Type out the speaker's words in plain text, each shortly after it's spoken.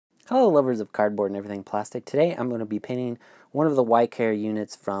Hello lovers of cardboard and everything plastic. Today I'm going to be painting one of the Waiqar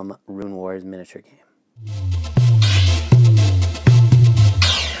units from RuneWars Miniature Game.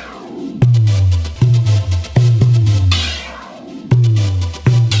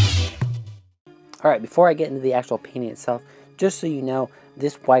 Alright, before I get into the actual painting itself, just so you know,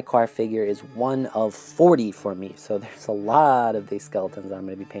 this Waiqar figure is one of 40 for me, so there's a lot of these skeletons I'm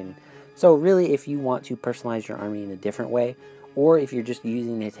going to be painting. So really, if you want to personalize your army in a different way, or if you're just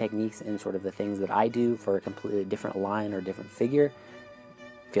using the techniques and sort of the things that I do for a completely different line or different figure,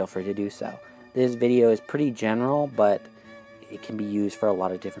 feel free to do so. This video is pretty general, but it can be used for a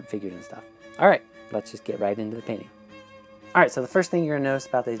lot of different figures and stuff. Alright, let's just get right into the painting. Alright, so the first thing you're going to notice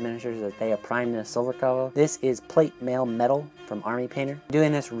about these miniatures is that they are primed in a silver color. This is plate mail metal from Army Painter. I'm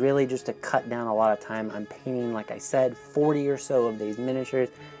doing this really just to cut down a lot of time. I'm painting, like I said, 40 or so of these miniatures,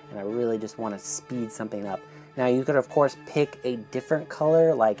 and I really just want to speed something up. Now you could of course pick a different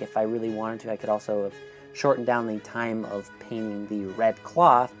color, like if I really wanted to I could also have shortened down the time of painting the red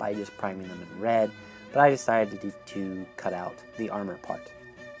cloth by just priming them in red, but I decided to cut out the armor part.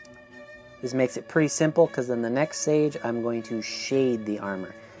 This makes it pretty simple because in the next stage I'm going to shade the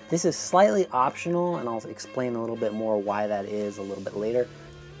armor. This is slightly optional and I'll explain a little bit more why that is a little bit later.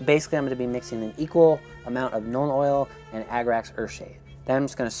 Basically I'm going to be mixing an equal amount of Nuln Oil and Agrax Earthshade. Then I'm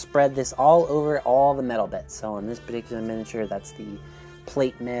just going to spread this all over all the metal bits. So on this particular miniature, that's the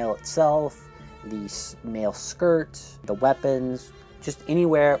plate mail itself, the mail skirt, the weapons, just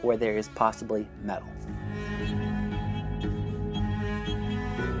anywhere where there is possibly metal.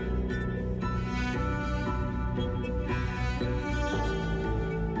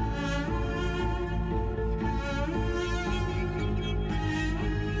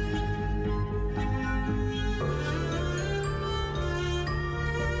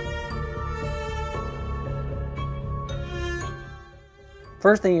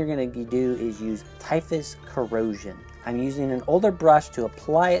 First thing you're going to do is use Typus Corrosion. I'm using an older brush to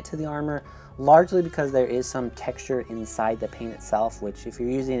apply it to the armor, largely because there is some texture inside the paint itself, which if you're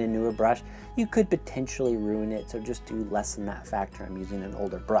using a newer brush, you could potentially ruin it, so just to lessen that factor, I'm using an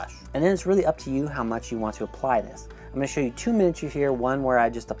older brush. And then it's really up to you how much you want to apply this. I'm going to show you two miniatures here, one where I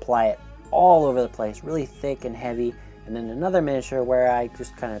just apply it all over the place, really thick and heavy, and then another miniature where I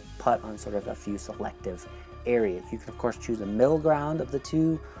just kind of put on sort of a few selective areas. You can of course choose a middle ground of the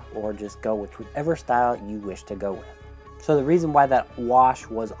two or just go with whichever style you wish to go with. So the reason why that wash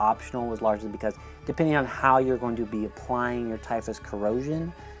was optional was largely because depending on how you're going to be applying your Typus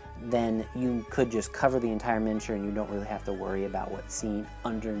Corrosion, then you could just cover the entire miniature and you don't really have to worry about what's seen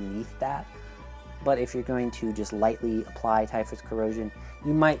underneath that. But if you're going to just lightly apply Typus Corrosion,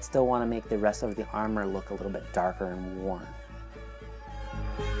 you might still want to make the rest of the armor look a little bit darker and worn.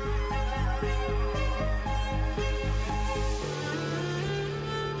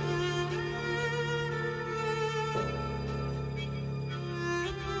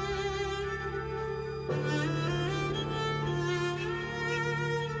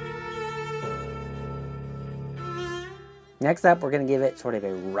 Next up, we're going to give it sort of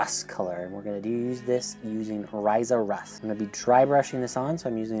a rust color, and we're going to use this using Ryza Rust. I'm going to be dry brushing this on, so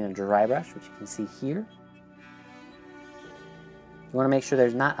I'm using a dry brush, which you can see here. You want to make sure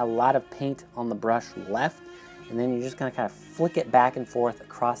there's not a lot of paint on the brush left, and then you're just going to kind of flick it back and forth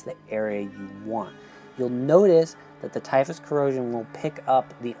across the area you want. You'll notice that the Typus Corrosion will pick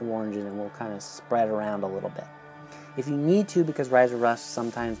up the oranges and will kind of spread around a little bit. If you need to, because Ryza Rust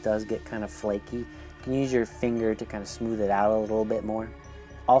sometimes does get kind of flaky, you can use your finger to kind of smooth it out a little bit more.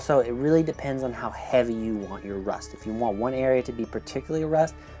 Also, it really depends on how heavy you want your rust. If you want one area to be particularly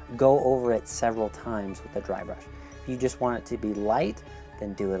rust, go over it several times with a dry brush. If you just want it to be light,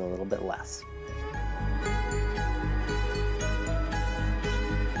 then do it a little bit less.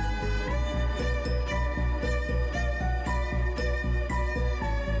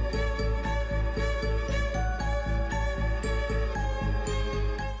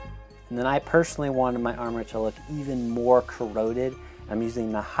 And then I personally wanted my armor to look even more corroded. I'm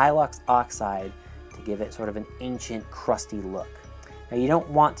using the Nihilakh Oxide to give it sort of an ancient, crusty look. Now you don't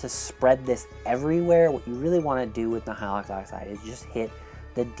want to spread this everywhere. What you really want to do with Nihilakh Oxide is just hit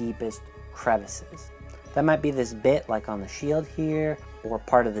the deepest crevices. That might be this bit like on the shield here, or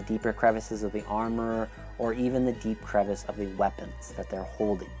part of the deeper crevices of the armor, or even the deep crevice of the weapons that they're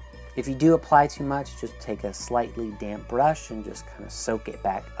holding. If you do apply too much, just take a slightly damp brush and just kind of soak it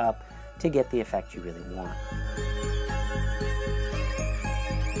back up to get the effect you really want.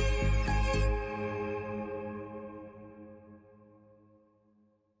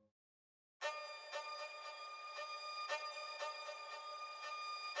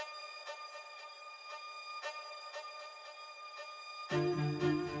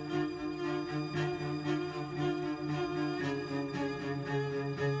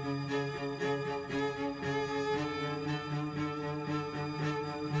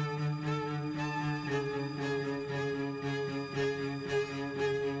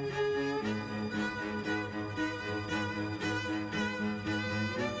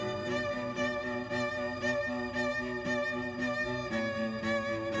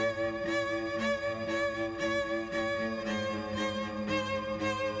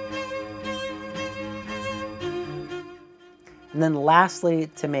 And then lastly,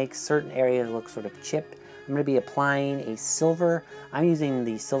 to make certain areas look sort of chipped, I'm going to be applying a silver. I'm using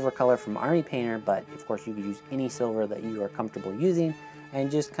the silver color from Army Painter, but of course you could use any silver that you are comfortable using, and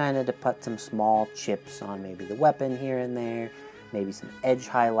just kind of to put some small chips on maybe the weapon here and there, maybe some edge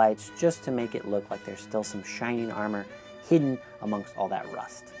highlights, just to make it look like there's still some shining armor hidden amongst all that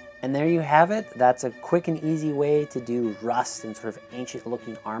rust. And there you have it. That's a quick and easy way to do rust and sort of ancient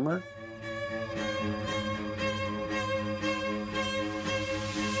looking armor.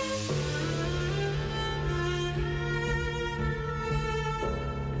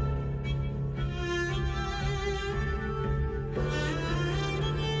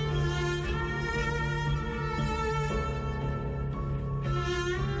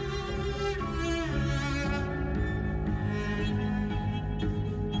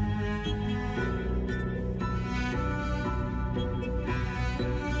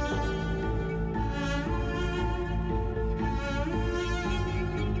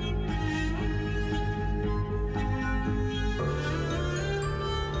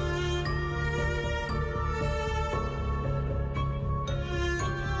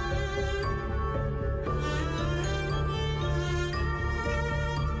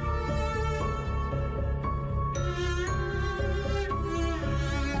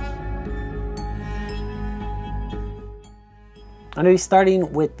 I'm going to be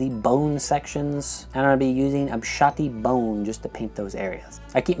starting with the bone sections, and I'm going to be using Abshati bone just to paint those areas.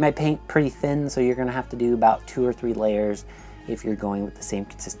 I keep my paint pretty thin, so you're going to have to do about 2 or 3 layers if you're going with the same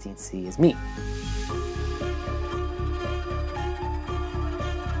consistency as me.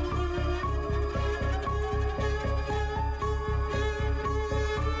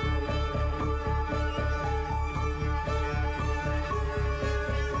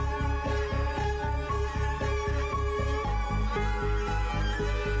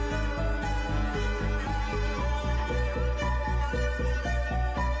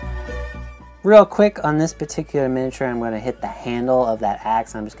 Real quick on this particular miniature, I'm going to hit the handle of that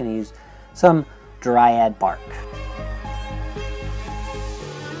axe. I'm just going to use some Dryad Bark.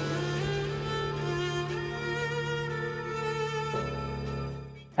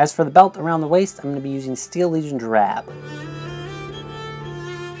 As for the belt around the waist, I'm going to be using Steel Legion Drab.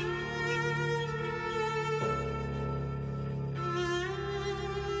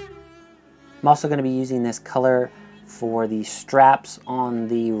 I'm also going to be using this color for the straps on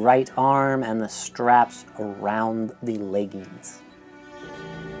the right arm and the straps around the leggings.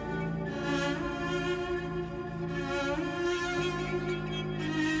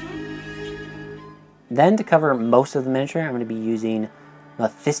 Then to cover most of the miniature, I'm going to be using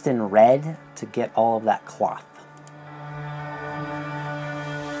Mephiston Red to get all of that cloth.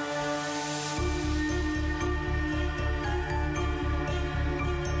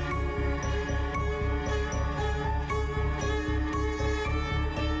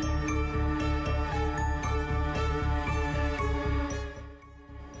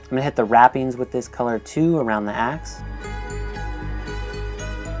 I'm going to hit the wrappings with this color too around the axe.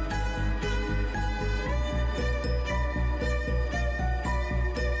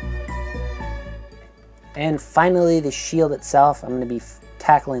 And finally the shield itself, I'm going to be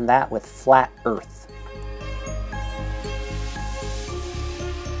tackling that with flat earth.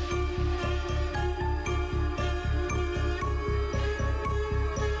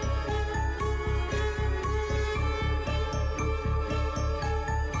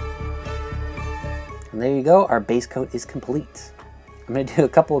 And there you go, our base coat is complete. I'm going to do a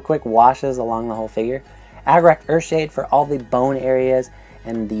couple of quick washes along the whole figure. Agrax Earthshade for all the bone areas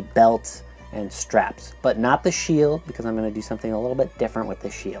and the belt and straps, but not the shield, because I'm going to do something a little bit different with the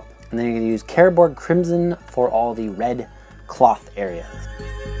shield. And then you're going to use Carborg Crimson for all the red cloth areas.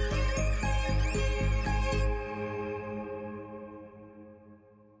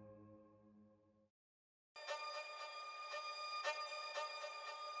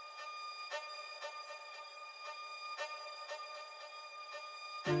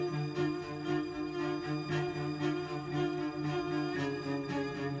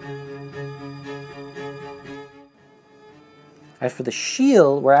 As for the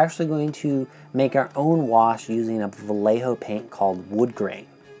shield, we're actually going to make our own wash using a Vallejo paint called Wood Grain.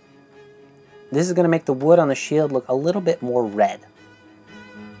 This is going to make the wood on the shield look a little bit more red.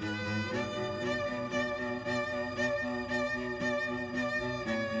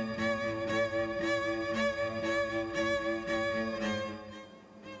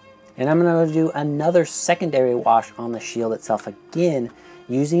 And I'm going to do another secondary wash on the shield itself, again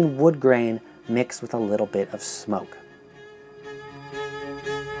using wood grain mixed with a little bit of smoke.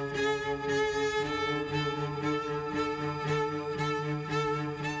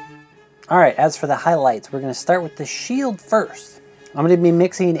 Alright, as for the highlights, we're going to start with the shield first. I'm going to be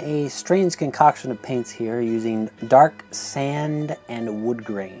mixing a strange concoction of paints here using dark sand and wood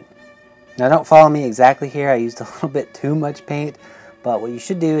grain. Now don't follow me exactly here, I used a little bit too much paint, but what you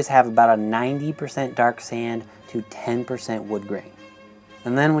should do is have about a 90% dark sand to 10% wood grain.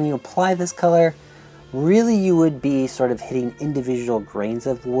 And then when you apply this color, really you would be sort of hitting individual grains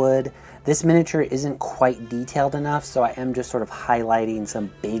of wood. This miniature isn't quite detailed enough, so I am just sort of highlighting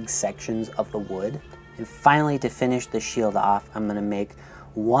some big sections of the wood. And finally, to finish the shield off, I'm going to make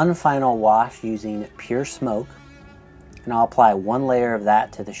one final wash using pure smoke, and I'll apply one layer of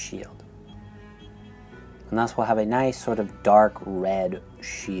that to the shield. And thus we'll have a nice sort of dark red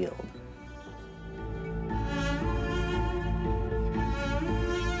shield.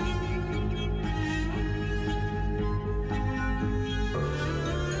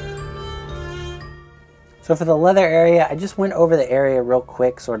 So for the leather area, I just went over the area real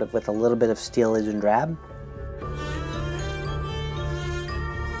quick, sort of with a little bit of steelage and drab.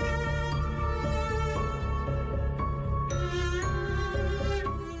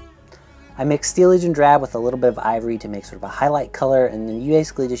 I mixed steelage and drab with a little bit of ivory to make sort of a highlight color, and then you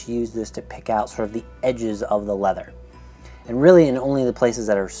basically just use this to pick out sort of the edges of the leather. And really in only the places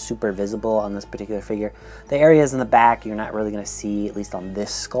that are super visible on this particular figure. The areas in the back you're not really going to see, at least on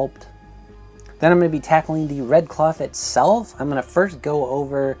this sculpt. Then I'm going to be tackling the red cloth itself. I'm going to first go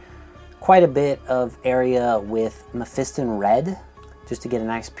over quite a bit of area with Mephiston Red, just to get a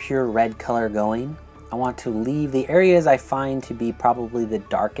nice pure red color going. I want to leave the areas I find to be probably the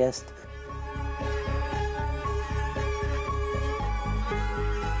darkest.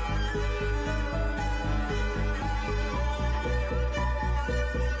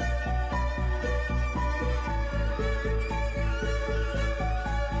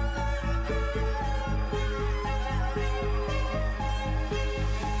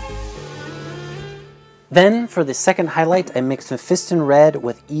 Then, for the second highlight, I mixed Mephiston Red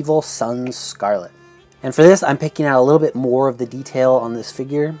with Evil Sun Scarlet. And for this, I'm picking out a little bit more of the detail on this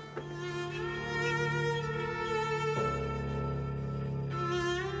figure.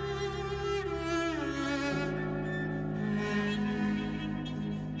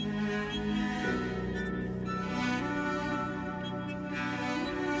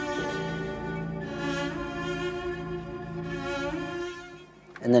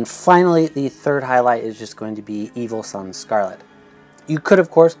 And then finally, the third highlight is just going to be Evil Sun Scarlet. You could, of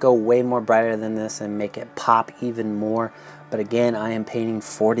course, go way more brighter than this and make it pop even more. But again, I am painting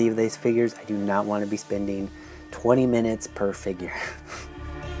 40 of these figures. I do not want to be spending 20 minutes per figure.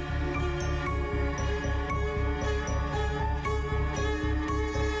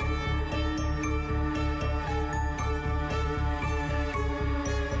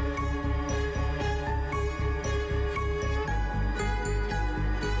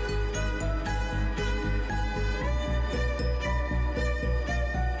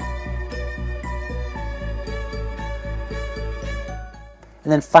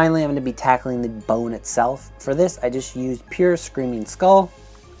 And then finally, I'm going to be tackling the bone itself. For this, I just used pure Screaming Skull.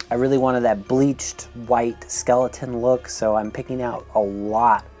 I really wanted that bleached white skeleton look, so I'm picking out a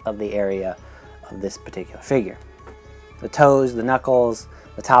lot of the area of this particular figure. The toes, the knuckles,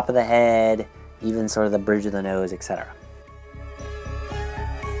 the top of the head, even sort of the bridge of the nose, etc.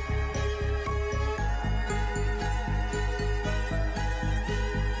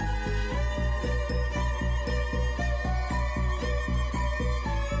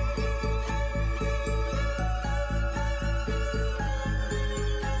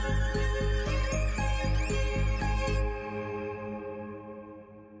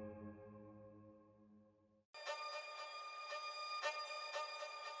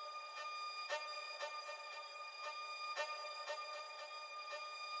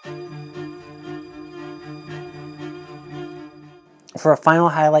 For a final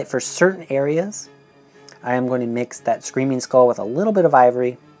highlight for certain areas, I am going to mix that Screaming Skull with a little bit of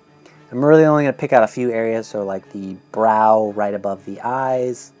ivory. I'm really only going to pick out a few areas, so like the brow right above the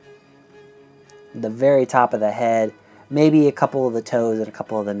eyes, the very top of the head, maybe a couple of the toes and a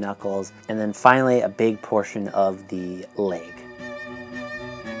couple of the knuckles, and then finally a big portion of the leg.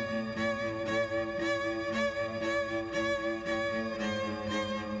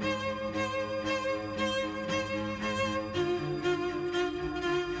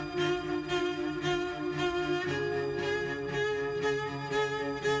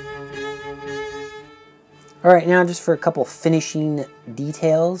 Alright, now just for a couple finishing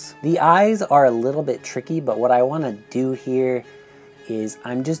details. The eyes are a little bit tricky, but what I want to do here is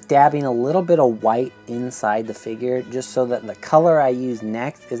I'm just dabbing a little bit of white inside the figure just so that the color I use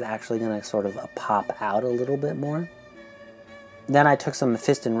next is actually going to sort of pop out a little bit more. Then I took some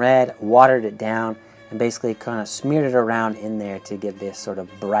Mephiston Red, watered it down, and basically kind of smeared it around in there to give this sort of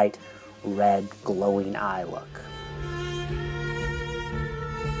bright red glowing eye look.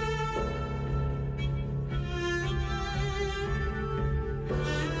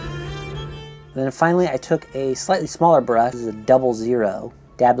 Then finally I took a slightly smaller brush, this is a 00,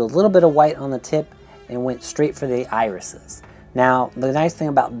 dabbed a little bit of white on the tip, and went straight for the irises. Now, the nice thing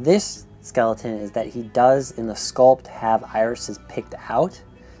about this skeleton is that he does, in the sculpt, have irises picked out.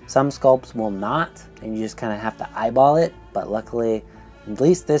 Some sculpts will not, and you just kind of have to eyeball it, but luckily, at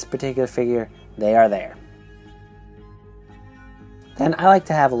least this particular figure, they are there. Then I like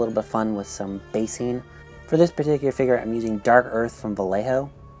to have a little bit of fun with some basing. For this particular figure, I'm using Dark Earth from Vallejo.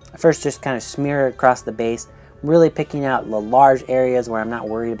 I first just kind of smear it across the base, really picking out the large areas where I'm not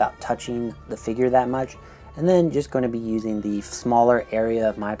worried about touching the figure that much, and then just going to be using the smaller area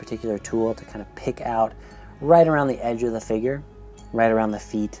of my particular tool to kind of pick out right around the edge of the figure, right around the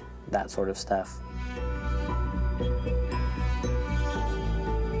feet, that sort of stuff.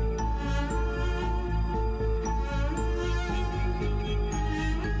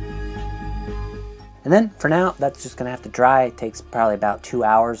 And then for now, that's just gonna have to dry. It takes probably about 2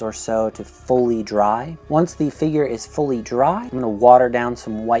 hours or so to fully dry. Once the figure is fully dry, I'm gonna water down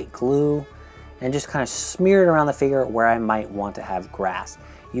some white glue and just kind of smear it around the figure where I might want to have grass.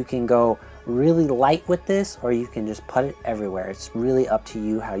 You can go really light with this, or you can just put it everywhere. It's really up to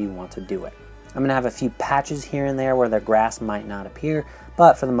you how you want to do it. I'm gonna have a few patches here and there where the grass might not appear,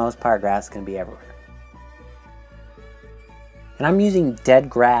 but for the most part, grass is gonna be everywhere. And I'm using dead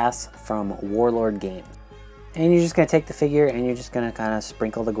grass from Warlord Games. And you're just going to take the figure and you're just going to kind of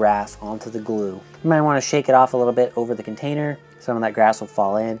sprinkle the grass onto the glue. You might want to shake it off a little bit over the container. Some of that grass will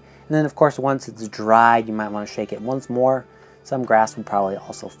fall in. And then of course once it's dried, you might want to shake it once more. Some grass will probably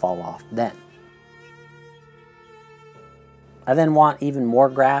also fall off then. I then want even more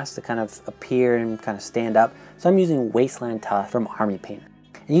grass to kind of appear and kind of stand up. So I'm using Wasteland Tuff from Army Painter.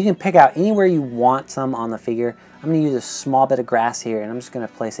 And you can pick out anywhere you want some on the figure. I'm going to use a small bit of grass here, and I'm just going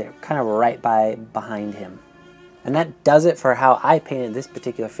to place it kind of right behind him. And that does it for how I painted this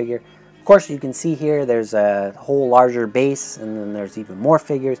particular figure. Of course, you can see here there's a whole larger base, and then there's even more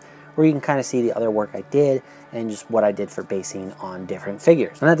figures where you can kind of see the other work I did and just what I did for basing on different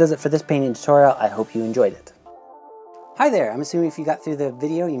figures. And that does it for this painting tutorial. I hope you enjoyed it. Hi there, I'm assuming if you got through the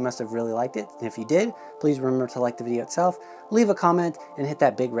video, you must have really liked it. And if you did, please remember to like the video itself, leave a comment, and hit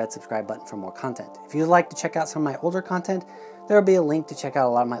that big red subscribe button for more content. If you'd like to check out some of my older content, there will be a link to check out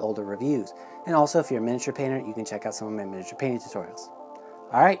a lot of my older reviews. And also, if you're a miniature painter, you can check out some of my miniature painting tutorials.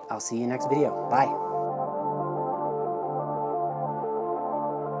 Alright, I'll see you next video. Bye.